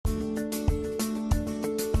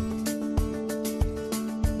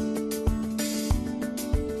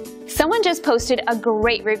Someone just posted a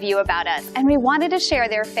great review about us, and we wanted to share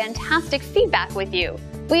their fantastic feedback with you.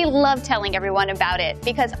 We love telling everyone about it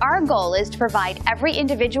because our goal is to provide every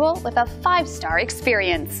individual with a 5-star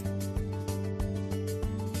experience.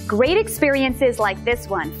 Great experiences like this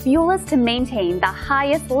one fuel us to maintain the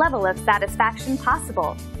highest level of satisfaction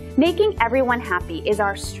possible. Making everyone happy is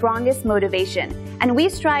our strongest motivation, and we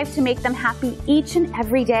strive to make them happy each and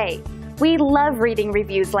every day. We love reading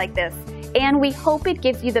reviews like this, and we hope it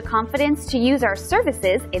gives you the confidence to use our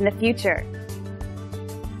services in the future.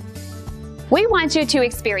 We want you to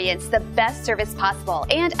experience the best service possible,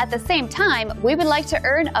 and at the same time, we would like to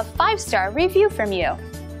earn a 5-star review from you.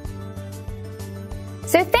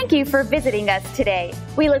 So thank you for visiting us today.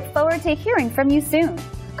 We look forward to hearing from you soon.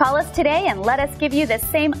 Call us today and let us give you the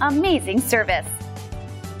same amazing service.